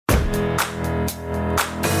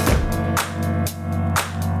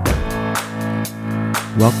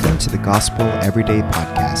Welcome to the Gospel Everyday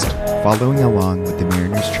Podcast, following along with the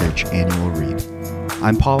Mariners Church annual read.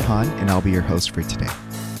 I'm Paul Hahn, and I'll be your host for today.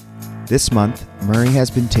 This month, Murray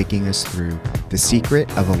has been taking us through The Secret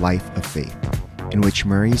of a Life of Faith, in which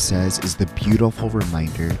Murray says is the beautiful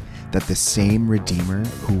reminder that the same Redeemer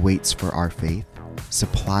who waits for our faith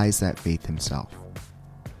supplies that faith himself.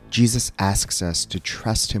 Jesus asks us to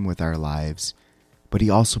trust him with our lives, but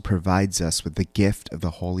he also provides us with the gift of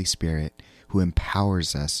the Holy Spirit who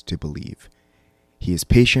empowers us to believe. He is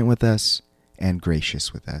patient with us and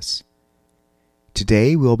gracious with us.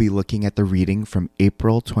 Today we'll be looking at the reading from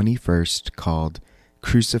April 21st called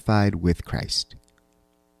Crucified with Christ.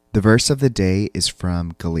 The verse of the day is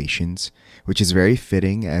from Galatians, which is very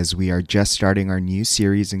fitting as we are just starting our new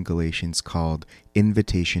series in Galatians called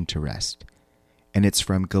Invitation to Rest. And it's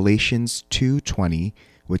from Galatians 2:20,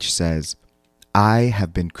 which says, I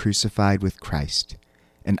have been crucified with Christ,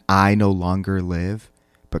 and I no longer live,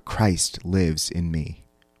 but Christ lives in me.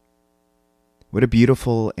 What a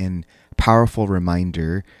beautiful and powerful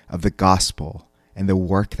reminder of the gospel and the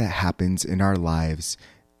work that happens in our lives.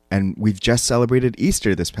 And we've just celebrated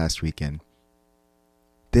Easter this past weekend.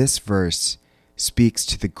 This verse speaks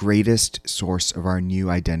to the greatest source of our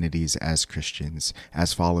new identities as Christians,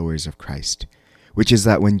 as followers of Christ, which is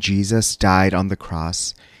that when Jesus died on the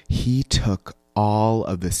cross, he took all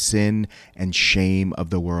of the sin and shame of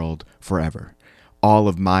the world forever. All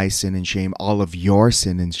of my sin and shame, all of your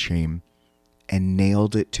sin and shame, and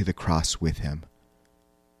nailed it to the cross with him.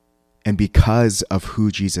 And because of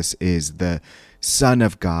who Jesus is, the Son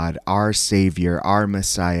of God, our Savior, our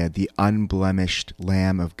Messiah, the unblemished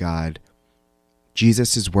Lamb of God,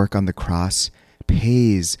 Jesus' work on the cross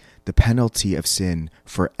pays the penalty of sin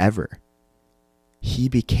forever. He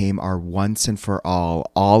became our once and for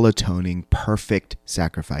all atoning, perfect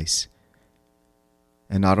sacrifice.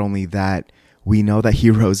 And not only that, we know that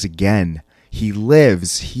he rose again. He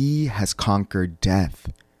lives. He has conquered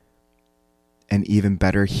death. And even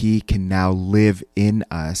better, he can now live in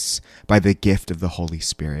us by the gift of the Holy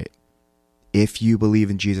Spirit. If you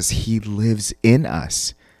believe in Jesus, he lives in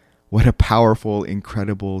us. What a powerful,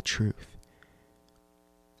 incredible truth.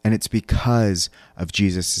 And it's because of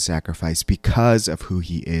Jesus' sacrifice, because of who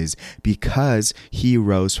he is, because he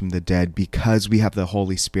rose from the dead, because we have the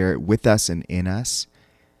Holy Spirit with us and in us,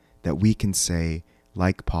 that we can say,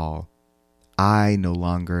 like Paul, I no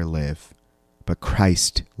longer live, but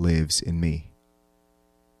Christ lives in me.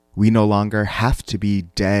 We no longer have to be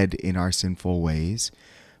dead in our sinful ways,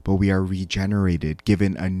 but we are regenerated,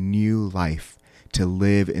 given a new life to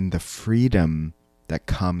live in the freedom that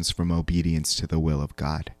comes from obedience to the will of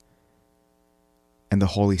God. And the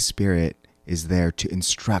Holy Spirit is there to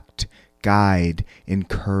instruct, guide,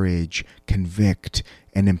 encourage, convict,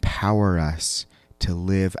 and empower us to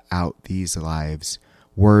live out these lives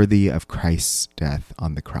worthy of Christ's death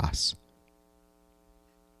on the cross.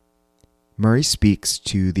 Murray speaks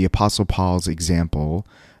to the Apostle Paul's example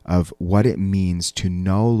of what it means to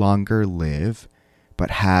no longer live,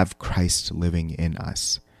 but have Christ living in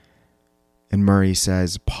us. And Murray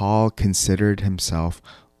says, Paul considered himself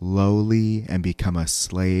lowly and become a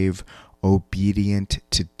slave, obedient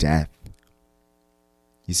to death.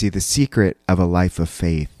 You see, the secret of a life of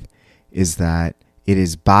faith is that it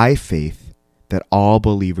is by faith that all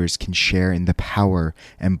believers can share in the power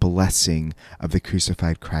and blessing of the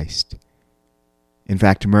crucified Christ. In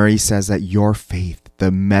fact, Murray says that your faith,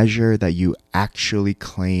 the measure that you actually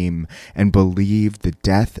claim and believe the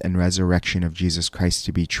death and resurrection of Jesus Christ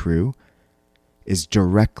to be true, is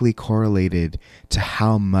directly correlated to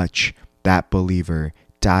how much that believer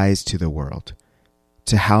dies to the world,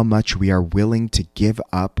 to how much we are willing to give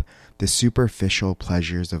up the superficial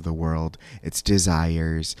pleasures of the world, its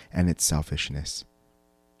desires, and its selfishness.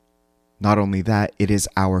 Not only that, it is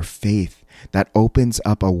our faith that opens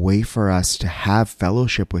up a way for us to have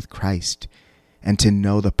fellowship with Christ and to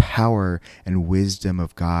know the power and wisdom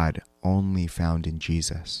of God only found in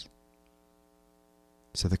Jesus.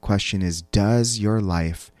 So the question is, does your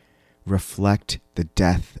life reflect the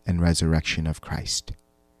death and resurrection of Christ?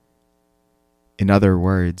 In other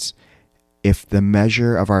words, if the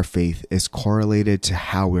measure of our faith is correlated to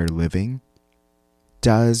how we're living,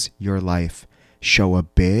 does your life show a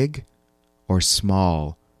big or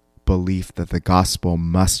small belief that the gospel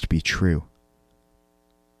must be true?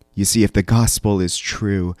 You see, if the gospel is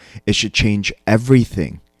true, it should change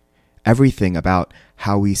everything about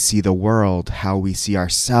how we see the world, how we see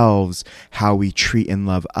ourselves, how we treat and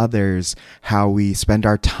love others, how we spend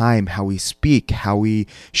our time, how we speak, how we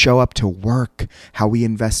show up to work, how we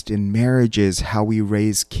invest in marriages, how we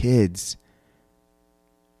raise kids.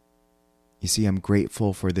 You see, I'm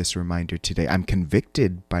grateful for this reminder today. I'm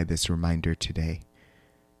convicted by this reminder today.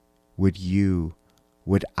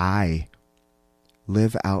 Would I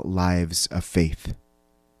live out lives of faith?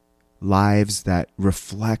 Lives that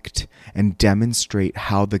reflect and demonstrate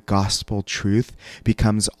how the gospel truth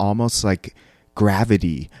becomes almost like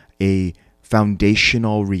gravity, a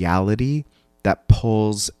foundational reality that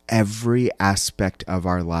pulls every aspect of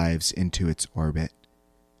our lives into its orbit.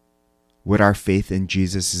 Would our faith in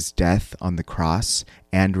Jesus' death on the cross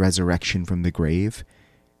and resurrection from the grave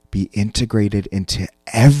be integrated into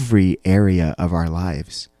every area of our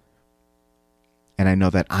lives? And I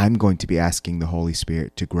know that I'm going to be asking the Holy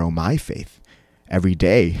Spirit to grow my faith every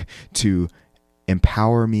day, to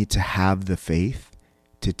empower me to have the faith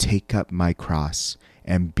to take up my cross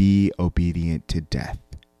and be obedient to death.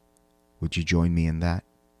 Would you join me in that?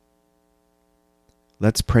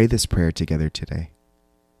 Let's pray this prayer together today.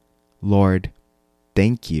 Lord,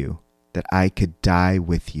 thank you that I could die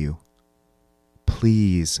with you.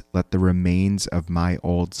 Please let the remains of my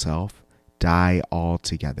old self die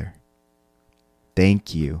altogether.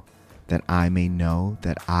 Thank you that I may know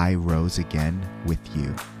that I rose again with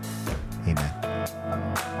you. Amen.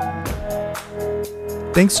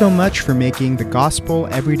 Thanks so much for making the Gospel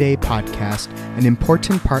Everyday podcast an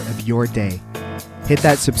important part of your day. Hit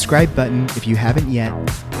that subscribe button if you haven't yet,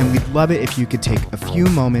 and we'd love it if you could take a few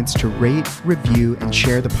moments to rate, review, and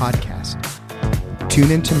share the podcast.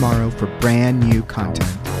 Tune in tomorrow for brand new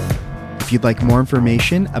content. If you'd like more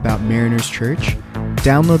information about Mariners Church,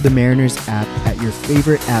 download the Mariners app at your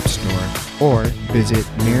favorite app store or visit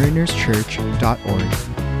marinerschurch.org